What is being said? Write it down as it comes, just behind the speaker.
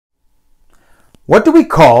What do we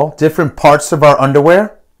call different parts of our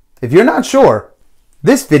underwear? If you're not sure,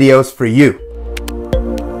 this video's for you.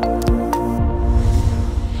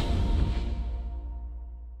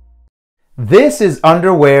 This is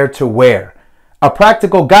Underwear to Wear, a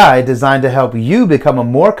practical guide designed to help you become a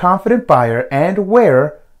more confident buyer and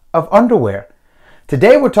wearer of underwear.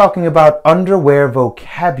 Today we're talking about underwear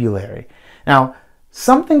vocabulary. Now,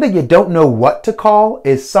 something that you don't know what to call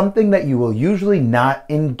is something that you will usually not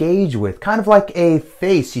engage with, kind of like a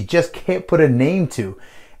face you just can't put a name to.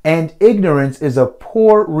 And ignorance is a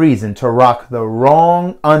poor reason to rock the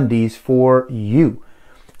wrong undies for you.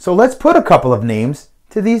 So let's put a couple of names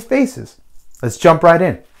to these faces. Let's jump right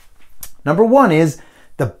in. Number one is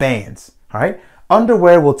the bands. All right,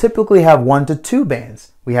 underwear will typically have 1 to 2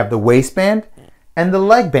 bands. We have the waistband and the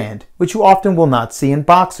leg band, which you often will not see in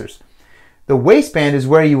boxers. The waistband is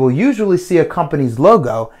where you will usually see a company's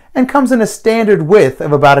logo and comes in a standard width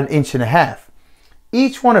of about 1.5 inches.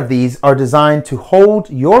 Each one of these are designed to hold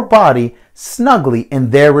your body snugly in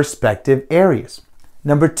their respective areas.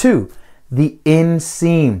 Number 2, the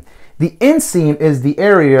inseam. The inseam is the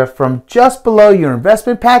area from just below your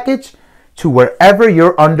investment package to wherever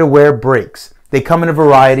your underwear breaks. They come in a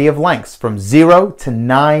variety of lengths from 0 to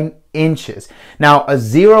 9 inches. Now, a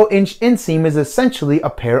 0-inch inseam is essentially a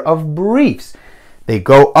pair of briefs. They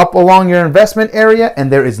go up along your investment area and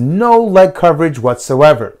there is no leg coverage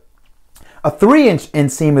whatsoever. A 3-inch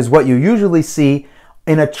inseam is what you usually see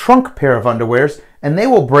in a trunk pair of underwears, and they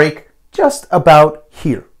will break just about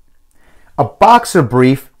here. A boxer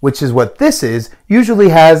brief, which is what this is, usually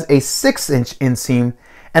has a 6-inch inseam,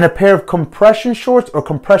 and a pair of compression shorts or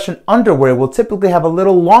compression underwear will typically have a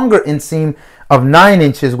little longer inseam of 9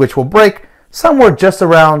 inches, which will break somewhere just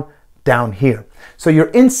around down here. So your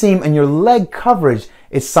inseam and your leg coverage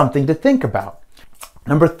is something to think about.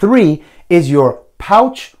 Number 3 is your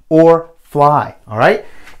pouch or fly. All right.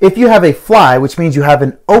 If you have a fly, which means you have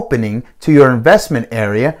an opening to your investment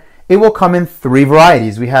area, it will come in 3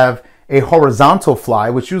 varieties. We have a horizontal fly,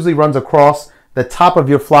 which usually runs across the top of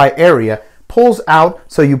your fly area, pulls out,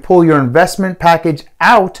 so you pull your investment package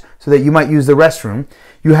out so that you might use the restroom.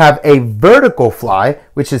 You have a vertical fly,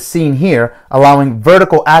 which is seen here, allowing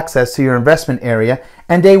vertical access to your investment area,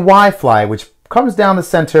 and a Y fly, which comes down the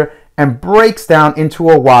center and breaks down into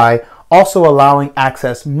a Y, also allowing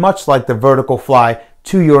access, much like the vertical fly,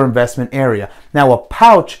 to your investment area. Now, a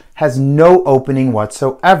pouch has no opening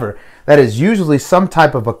whatsoever. That is usually some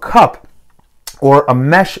type of a cup or a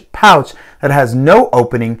mesh pouch that has no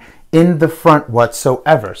opening in the front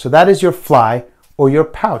whatsoever. So that is your fly or your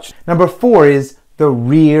pouch. Number 4 is the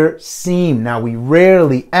rear seam. Now, we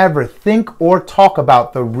rarely ever think or talk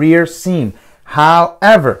about the rear seam.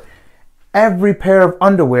 However, every pair of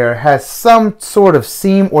underwear has some sort of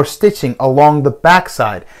seam or stitching along the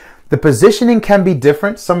backside. The positioning can be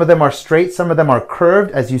different. Some of them are straight, some of them are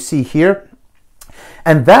curved, as you see here.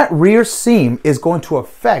 And that rear seam is going to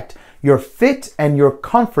affect your fit and your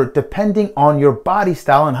comfort depending on your body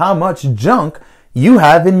style and how much junk you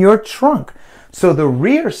have in your trunk. So the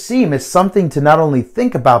rear seam is something to not only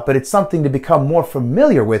think about, but it's something to become more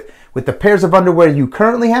familiar with the pairs of underwear you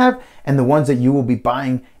currently have and the ones that you will be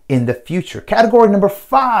buying in the future. Category number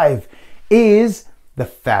 5 is the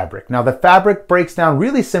fabric. Now, the fabric breaks down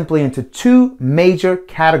really simply into 2 major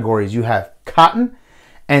categories. You have cotton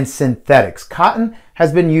and synthetics. Cotton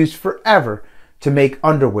has been used forever to make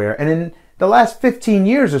underwear, and in the last 15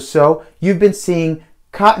 years or so, you've been seeing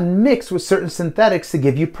cotton mixed with certain synthetics to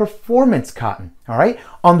give you performance cotton. All right.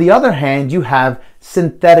 On the other hand, you have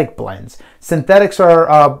synthetic blends. Synthetics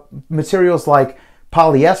are materials like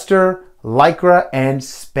polyester, lycra, and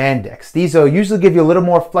spandex. These will usually give you a little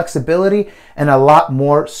more flexibility and a lot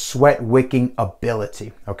more sweat wicking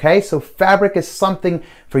ability. Okay, so fabric is something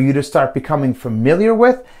for you to start becoming familiar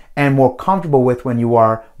with and more comfortable with when you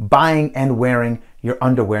are buying and wearing your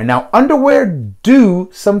underwear. Now, underwear do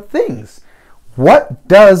some things. What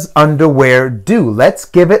does underwear do? Let's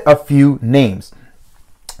give it a few names.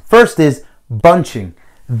 First is bunching.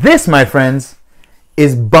 This, my friends,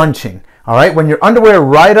 is bunching. All right, when your underwear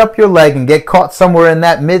right up your leg and get caught somewhere in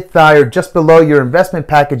that mid-thigh or just below your investment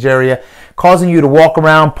package area, causing you to walk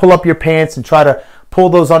around, pull up your pants and try to pull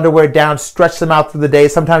those underwear down, stretch them out through the day.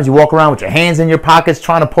 Sometimes you walk around with your hands in your pockets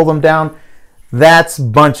trying to pull them down. That's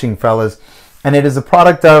bunching, fellas. And it is a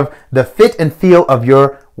product of the fit and feel of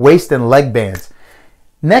your waist and leg bands.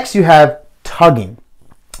 Next, you have tugging.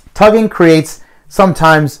 Tugging creates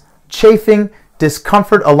sometimes chafing,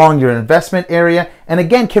 discomfort along your investment area, and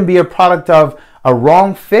again can be a product of a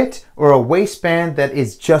wrong fit or a waistband that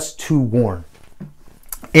is just too worn.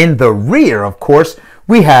 In the rear, of course,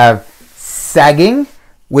 we have sagging,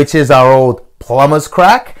 which is our old plumber's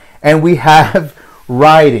crack, and we have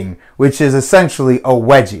riding, which is essentially a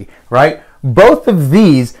wedgie, right? Both of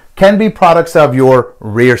these can be products of your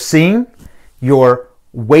rear seam, your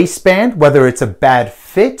waistband, whether it's a bad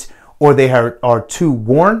fit or they are too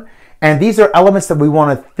worn. And these are elements that we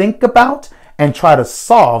want to think about and try to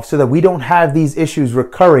solve so that we don't have these issues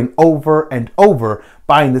recurring over and over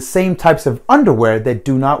buying the same types of underwear that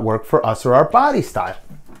do not work for us or our body style.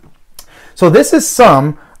 So this is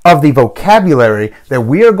some of the vocabulary that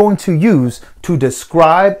we are going to use to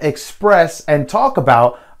describe, express, and talk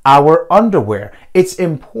about our underwear. It's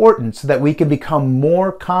important so that we can become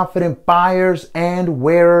more confident buyers and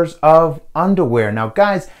wearers of underwear. Now,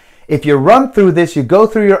 guys, if you run through this, you go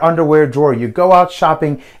through your underwear drawer, you go out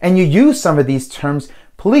shopping, and you use some of these terms,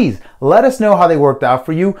 please let us know how they worked out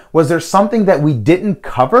for you. Was there something that we didn't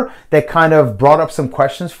cover that kind of brought up some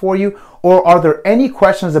questions for you? Or are there any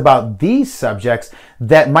questions about these subjects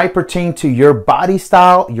that might pertain to your body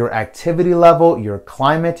style, your activity level, your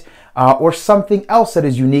climate, or something else that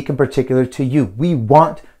is unique and particular to you? We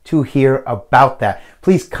want to hear about that.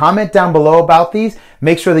 Please comment down below about these.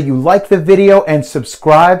 Make sure that you like the video and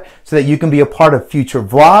subscribe so that you can be a part of future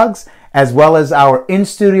vlogs, as well as our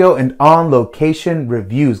in-studio and on-location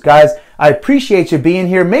reviews. Guys, I appreciate you being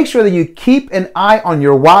here. Make sure that you keep an eye on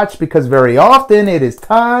your watch because very often it is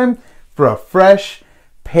time for a fresh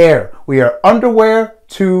pair. We are underwear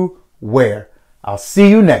to wear. I'll see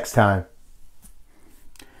you next time.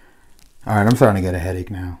 All right, I'm starting to get a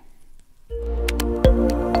headache now.